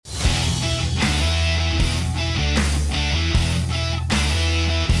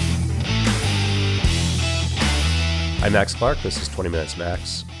I'm Max Clark. This is 20 Minutes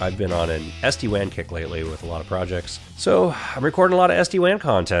Max. I've been on an SD-WAN kick lately with a lot of projects. So I'm recording a lot of SD-WAN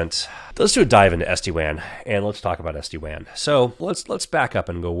content. Let's do a dive into SD-WAN and let's talk about SD-WAN. So let's back up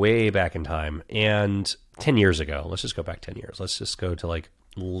and go way back in time. And 10 years ago, let's just go back 10 years. Let's just go to like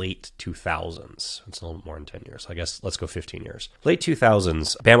late 2000s. It's a little more than 10 years. I guess let's go 15 years. Late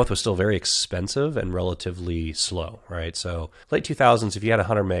 2000s, bandwidth was still very expensive and relatively slow, right? So late 2000s, if you had a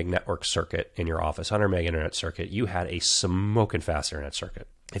 100 meg network circuit in your office, 100 meg internet circuit, you had a smoking fast internet circuit.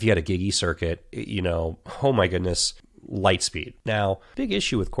 If you had a gig circuit, oh my goodness, light speed. Now, big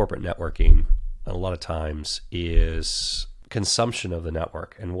issue with corporate networking a lot of times is consumption of the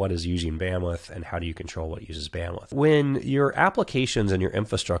network and what is using bandwidth and how do you control what uses bandwidth. When your applications and your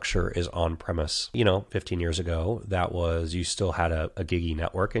infrastructure is on premise, 15 years ago, that was you still had a giggy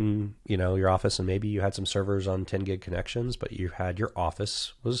network in, your office, and maybe you had some servers on 10 gig connections, but you had your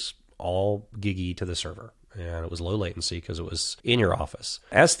office was all giggy to the server. And it was low latency because it was in your office.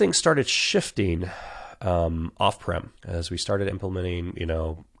 As things started shifting off-prem, as we started implementing,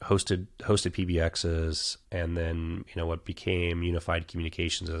 hosted PBXs, and then, what became Unified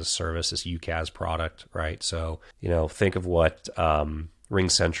Communications as a Service, this UCaaS product, right? So, think of what RingCentral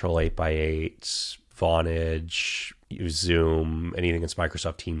 8x8, Vonage, Zoom, anything that's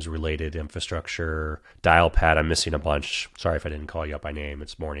Microsoft Teams related infrastructure, Dialpad. I'm missing a bunch. Sorry if I didn't call you out by name.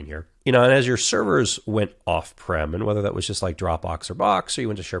 It's morning here. And as your servers went off-prem, and whether that was just like Dropbox or Box, or you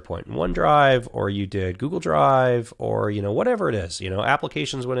went to SharePoint and OneDrive, or you did Google Drive, or, whatever it is,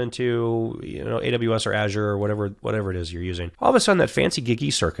 applications went into, AWS or Azure or whatever it is you're using. All of a sudden, that fancy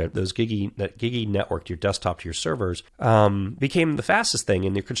giggy circuit, that giggy network to your desktop to your servers, became the fastest thing,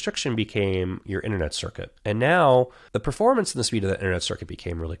 and your constriction became your internet circuit. And now the performance and the speed of that internet circuit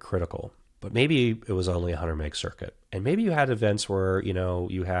became really critical. But maybe it was only a 100 meg circuit. And maybe you had events where,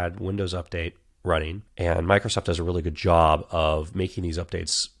 you had Windows Update running, and Microsoft does a really good job of making these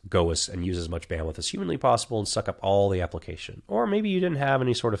updates go and use as much bandwidth as humanly possible and suck up all the application. Or maybe you didn't have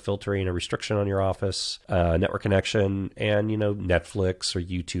any sort of filtering or restriction on your office network connection, and Netflix or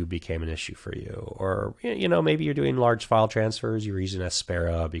YouTube became an issue for you. Or maybe you're doing large file transfers. You're using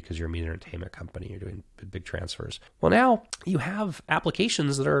Aspera because you're a media entertainment company. You're doing big transfers. Well, now you have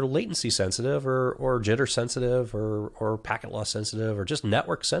applications that are latency sensitive or jitter sensitive or packet loss sensitive or just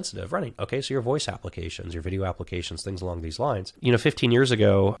network sensitive running. Okay, so your voice applications, your video applications, things along these lines. 15 years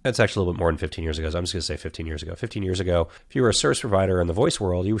ago, it's actually a little bit more than 15 years ago. So I'm just going to say 15 years ago. 15 years ago, if you were a service provider in the voice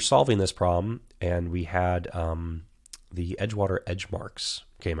world, you were solving this problem, and we had the Edgewater Edgemarks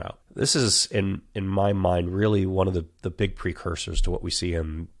came out. This is, in my mind, really one of the big precursors to what we see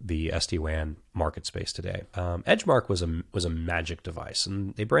in the SD-WAN market space today. Edgemark was a magic device,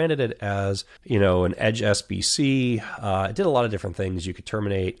 and they branded it as, an Edge SBC. It did a lot of different things. You could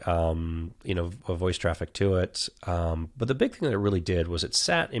terminate, voice traffic to it. But the big thing that it really did was it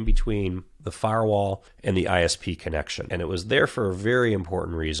sat in between the firewall and the ISP connection. And it was there for a very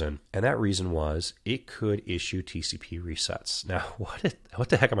important reason. And that reason was it could issue TCP resets. Now, what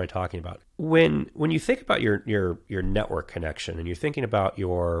the heck am I talking about? When you think about your network connection, and you're thinking about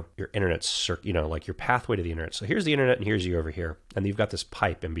your internet circuit, like your pathway to the internet. So here's the internet and here's you over here. And you've got this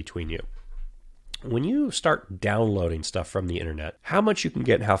pipe in between you. When you start downloading stuff from the internet, how much you can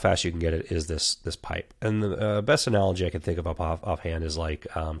get and how fast you can get it is this pipe. And the best analogy I can think of offhand is like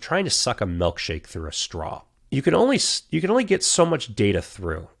trying to suck a milkshake through a straw. You can only get so much data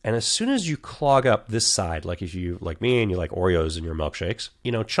through. And as soon as you clog up this side, like if you, like me, and you like Oreos in your milkshakes,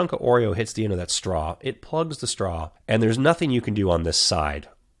 chunk of Oreo hits the end of that straw, it plugs the straw, and there's nothing you can do on this side,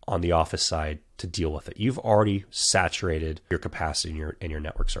 on the office side, to deal with it. You've already saturated your capacity in your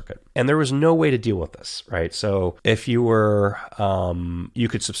network circuit. And there was no way to deal with this, right? So if you were, you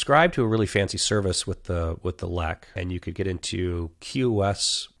could subscribe to a really fancy service with the LEC, and you could get into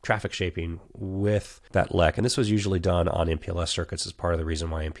QoS traffic shaping with that LEC. And this was usually done on MPLS circuits. As part of the reason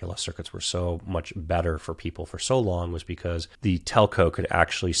why MPLS circuits were so much better for people for so long was because the telco could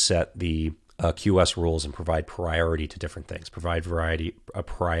actually set the QoS rules and provide priority to different things, provide a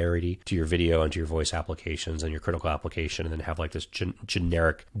priority to your video and to your voice applications and your critical application, and then have like this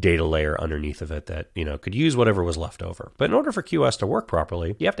generic data layer underneath of it that, could use whatever was left over. But in order for QoS to work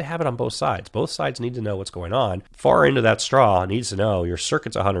properly, you have to have it on both sides. Both sides need to know what's going on. Far into that straw needs to know your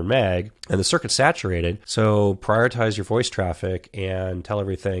circuit's 100 meg and the circuit's saturated. So prioritize your voice traffic and tell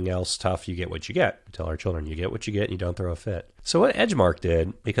everything else tough, you get what you get. Tell our children, you get what you get and you don't throw a fit. So what Edgemark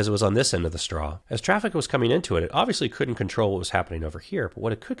did, because it was on this end of the straw, as traffic was coming into it, it obviously couldn't control what was happening over here, but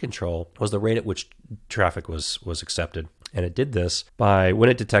what it could control was the rate at which traffic was accepted. And it did this by, when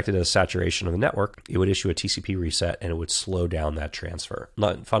it detected a saturation of the network, it would issue a TCP reset and it would slow down that transfer.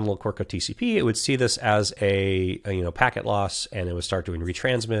 Fun little quirk of TCP, it would see this as a packet loss, and it would start doing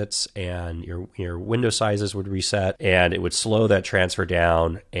retransmits, and your window sizes would reset, and it would slow that transfer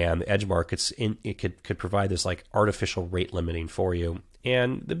down, and the edge markets it could provide this like artificial rate limiting for you.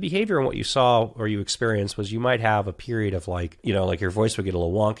 And the behavior and what you saw or you experienced was you might have a period of like your voice would get a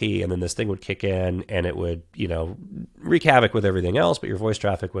little wonky, and then this thing would kick in and it would, wreak havoc with everything else, but your voice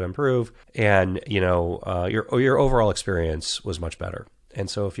traffic would improve, and, your overall experience was much better. And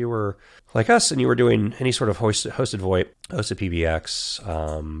so if you were like us and you were doing any sort of hosted VoIP, hosted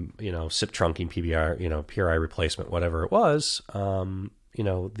PBX, SIP trunking, PBR, PRI replacement, whatever it was,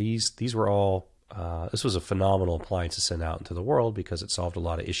 these were all, this was a phenomenal appliance to send out into the world because it solved a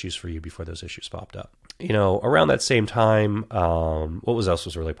lot of issues for you before those issues popped up. Around that same time, what else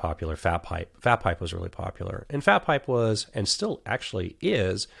was really popular? FatPipe. FatPipe was really popular. And FatPipe was, and still actually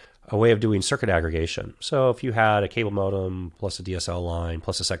is, a way of doing circuit aggregation. So if you had a cable modem plus a DSL line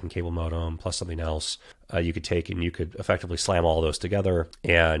plus a second cable modem plus something else, you could take and you could effectively slam all those together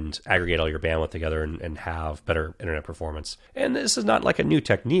and aggregate all your bandwidth together and have better internet performance. And this is not like a new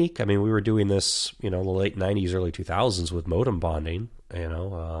technique. I mean, we were doing this, in the late 90s, early 2000s with modem bonding.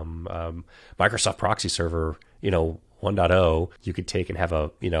 Microsoft Proxy Server, 1.0, you could take and have a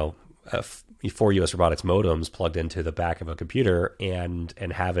 4 US robotics modems plugged into the back of a computer and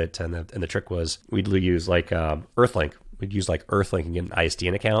have it. And the trick was we'd use like Earthlink. We'd use like Earthlink and get an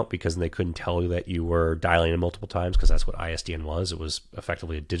ISDN account because they couldn't tell you that you were dialing in multiple times, because that's what ISDN was. It was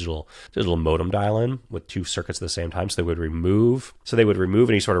effectively a digital modem dial-in with two circuits at the same time. So they would remove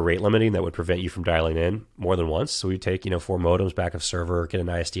any sort of rate limiting that would prevent you from dialing in more than once. So we'd take 4 modems back of server, get an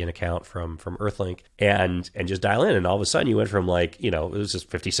ISDN account from Earthlink, and just dial in. And all of a sudden you went from it was just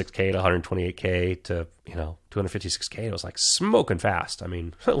 56K to 128K to 256K. It was like smoking fast. I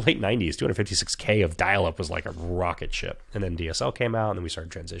mean, late 90s, 256K of dial-up was like a rocket ship. And then DSL came out, and then we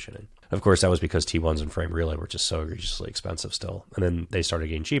started transitioning. Of course, that was because T1s and frame relay were just so egregiously expensive still. And then they started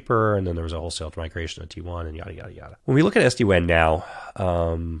getting cheaper, and then there was a wholesale migration to T1 and yada, yada, yada. When we look at SD-WAN now,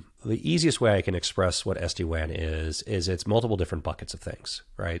 the easiest way I can express what SD-WAN is it's multiple different buckets of things,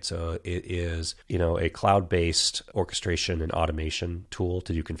 right? So it is, a cloud-based orchestration and automation tool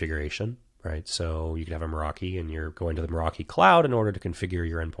to do configuration. Right. So you could have a Meraki, and you're going to the Meraki cloud in order to configure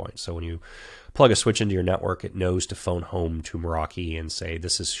your endpoint. So when you plug a switch into your network, it knows to phone home to Meraki and say,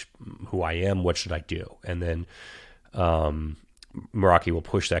 this is who I am. What should I do? And then Meraki will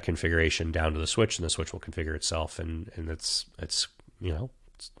push that configuration down to the switch, and the switch will configure itself. And it's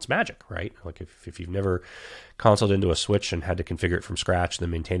magic, right? Like if you've never consoled into a switch and had to configure it from scratch,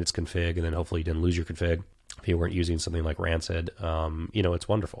 then maintain its config, and then hopefully you didn't lose your config, if you weren't using something like Rancid, it's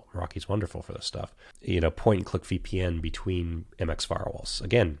wonderful. Meraki's wonderful for this stuff. Point and click VPN between MX firewalls.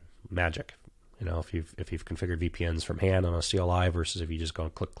 Again, magic. If you've configured VPNs from hand on a CLI versus if you just go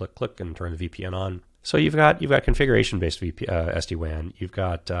and click and turn the VPN on. So you've got configuration-based SD-WAN. You've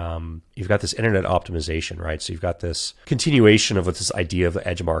got this internet optimization, right? So you've got this continuation of what this idea of the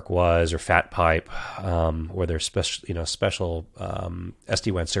EdgeMark was, or FatPipe, where there's special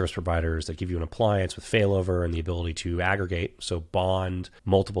SD-WAN service providers that give you an appliance with failover and the ability to aggregate, so bond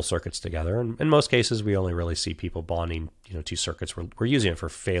multiple circuits together. And in most cases, we only really see people bonding, 2 circuits. We're using it for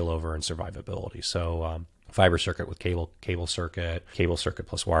failover and survivability. So fiber circuit with cable circuit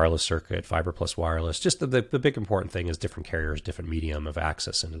plus wireless circuit, fiber plus wireless. Just the big important thing is different carriers, different medium of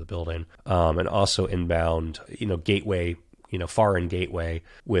access into the building, and also inbound, gateway, far-end gateway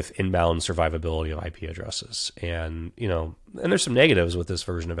with inbound survivability of IP addresses. And, and there's some negatives with this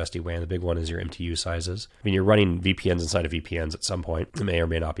version of SD-WAN. The big one is your MTU sizes. I mean, you're running VPNs inside of VPNs at some point. It may or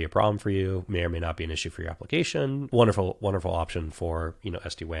may not be a problem for you, may or may not be an issue for your application. Wonderful option for,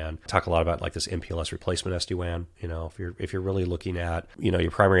 SD-WAN. Talk a lot about like this MPLS replacement SD-WAN. If you're really looking at,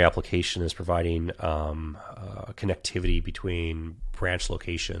 your primary application is providing connectivity between branch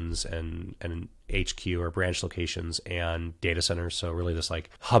locations and HQ or branch locations and data centers. So really this like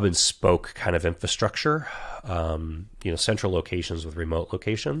hub and spoke kind of infrastructure, central locations with remote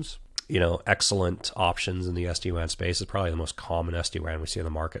locations. Excellent options in the SD-WAN space. Is probably the most common SD-WAN we see in the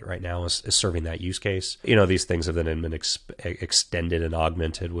market right now is serving that use case. These things have then been extended and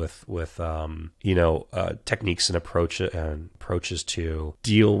augmented with techniques and approaches to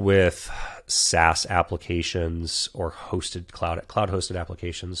deal with SaaS applications or cloud hosted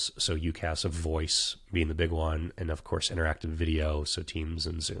applications. So UCaaS of voice being the big one, and of course interactive video, so Teams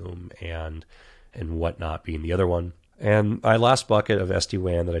and Zoom and whatnot being the other one. And my last bucket of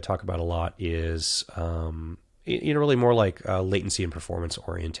SD-WAN that I talk about a lot is, really more like latency and performance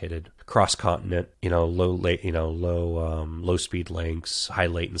oriented cross-continent, low speed links, high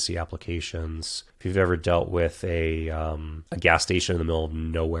latency applications. If you've ever dealt with a gas station in the middle of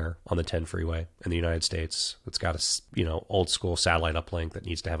nowhere on the 10 freeway in the United States that's got a old school satellite uplink that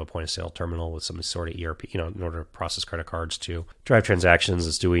needs to have a point of sale terminal with some sort of ERP, in order to process credit cards to drive transactions,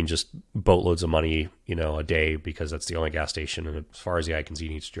 it's doing just boatloads of money, a day because that's the only gas station, and as far as the eye can see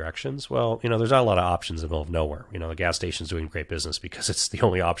in each directions. Well, there's not a lot of options in the middle of nowhere. The gas station's doing great business because it's the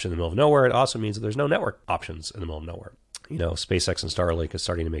only option in the middle of nowhere. It also means that there's no network options in the middle of nowhere. SpaceX and Starlink is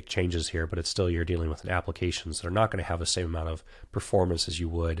starting to make changes here, but it's still, you're dealing with applications that are not going to have the same amount of performance as you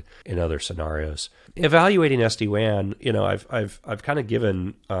would in other scenarios. Evaluating SD-WAN, I've kind of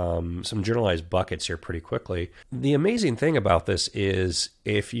given some generalized buckets here pretty quickly. The amazing thing about this is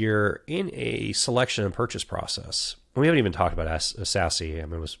if you're in a selection and purchase process, we haven't even talked about SASE.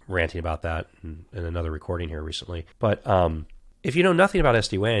 I was ranting about that in another recording here recently. But if you know nothing about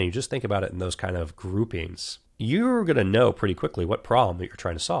SD-WAN, you just think about it in those kind of groupings, you're going to know pretty quickly what problem that you're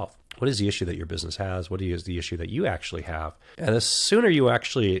trying to solve. What is the issue that your business has? What is the issue that you actually have? And the sooner you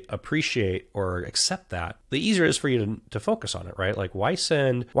actually appreciate or accept that, the easier it is for you to focus on it, right? Like why do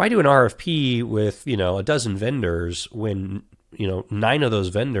an RFP with, a dozen vendors when 9 of those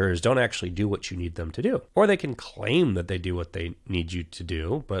vendors don't actually do what you need them to do? Or they can claim that they do what they need you to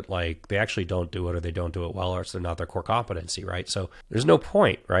do, but they actually don't do it, or they don't do it well, or it's not their core competency, right? So there's no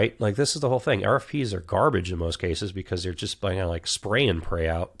point, right? This is the whole thing. RFPs are garbage in most cases because they're just spray and pray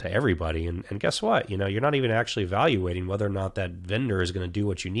out to everybody. And guess what? You're not even actually evaluating whether or not that vendor is going to do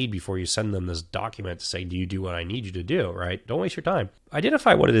what you need before you send them this document to say, do you do what I need you to do, right? Don't waste your time.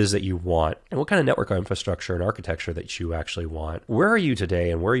 Identify what it is that you want and what kind of network infrastructure and architecture that you actually want. Where are you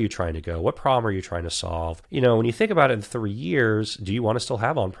today and where are you trying to go? What problem are you trying to solve? When you think about it in 3 years, do you want to still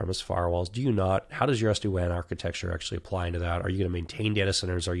have on-premise firewalls? Do you not? How does your SD-WAN architecture actually apply into that? Are you going to maintain data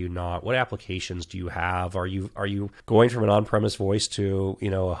centers? Are you not? What applications do you have? Are you going from an on-premise voice to, a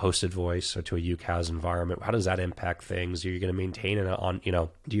hosted voice or to a UCaaS environment? How does that impact things? Are you going to maintain it on,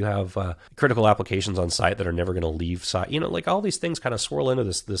 do you have critical applications on site that are never going to leave site? All these things kind of swirl into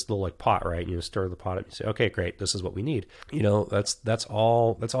this little pot, right? You stir the pot up and you say, okay, great, this is what we need. That's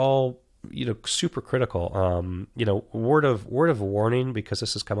all super critical. Word of warning, because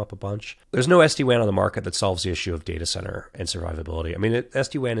this has come up a bunch. There's no SD-WAN on the market that solves the issue of data center and survivability.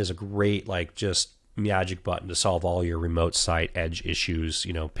 SD-WAN is a great just magic button to solve all your remote site edge issues.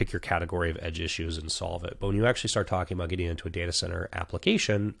 Pick your category of edge issues and solve it. But when you actually start talking about getting into a data center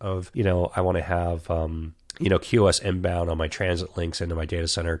application of, I want to have QoS inbound on my transit links into my data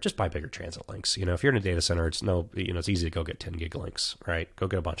center, just buy bigger transit links. If you're in a data center, it's easy to go get 10 gig links, right? Go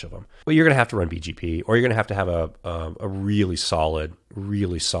get a bunch of them. But you're going to have to run BGP, or you're going to have a really solid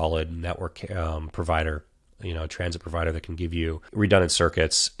network provider, a transit provider that can give you redundant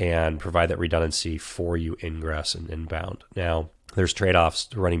circuits and provide that redundancy for you ingress and inbound. Now, there's trade-offs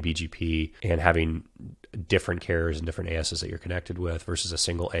to running BGP and having different carriers and different ASs that you're connected with versus a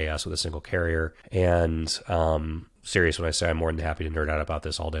single AS with a single carrier. And serious when I say I'm more than happy to nerd out about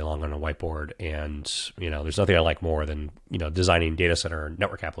this all day long on a whiteboard. And, there's nothing I like more than, designing data center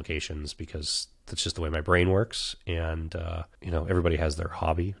network applications, because that's just the way my brain works. And, everybody has their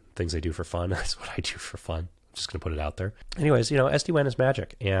hobby, things they do for fun. That's what I do for fun. I'm just going to put it out there. Anyways, SD-WAN is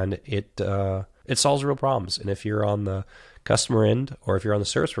magic, and it solves real problems. And if you're on the customer end or if you're on the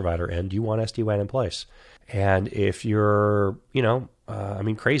service provider end, you want SD-WAN in place. And if you're,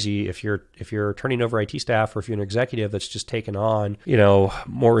 crazy, if you're turning over IT staff, or if you're an executive that's just taken on,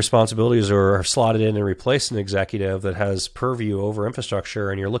 more responsibilities, or have slotted in and replaced an executive that has purview over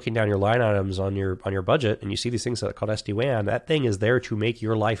infrastructure, and you're looking down your line items on your budget, and you see these things that are called SD-WAN, that thing is there to make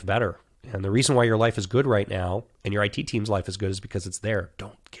your life better. And the reason why your life is good right now and your IT team's life is good is because it's there.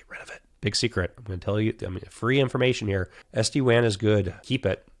 Don't get rid of it. Big secret. I'm going to tell you, free information here. SD-WAN is good. Keep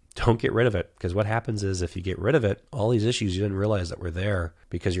it. Don't get rid of it, because what happens is if you get rid of it, all these issues you didn't realize that were there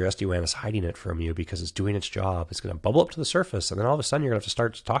because your SD-WAN is hiding it from you because it's doing its job. It's going to bubble up to the surface, and then all of a sudden you're going to have to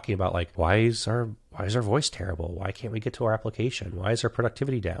start talking about why is our voice terrible? Why can't we get to our application? Why is our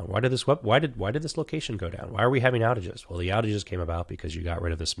productivity down? Why did this location go down? Why are we having outages? Well, the outages came about because you got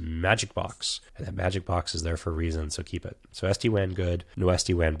rid of this magic box, and that magic box is there for a reason, so keep it. So SD-WAN good, no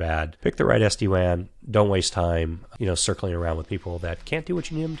SD-WAN bad. Pick the right SD-WAN. Don't waste time, circling around with people that can't do what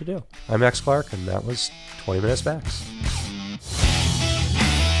you need them to do. I'm Max Clark, and that was 20 Minutes Max.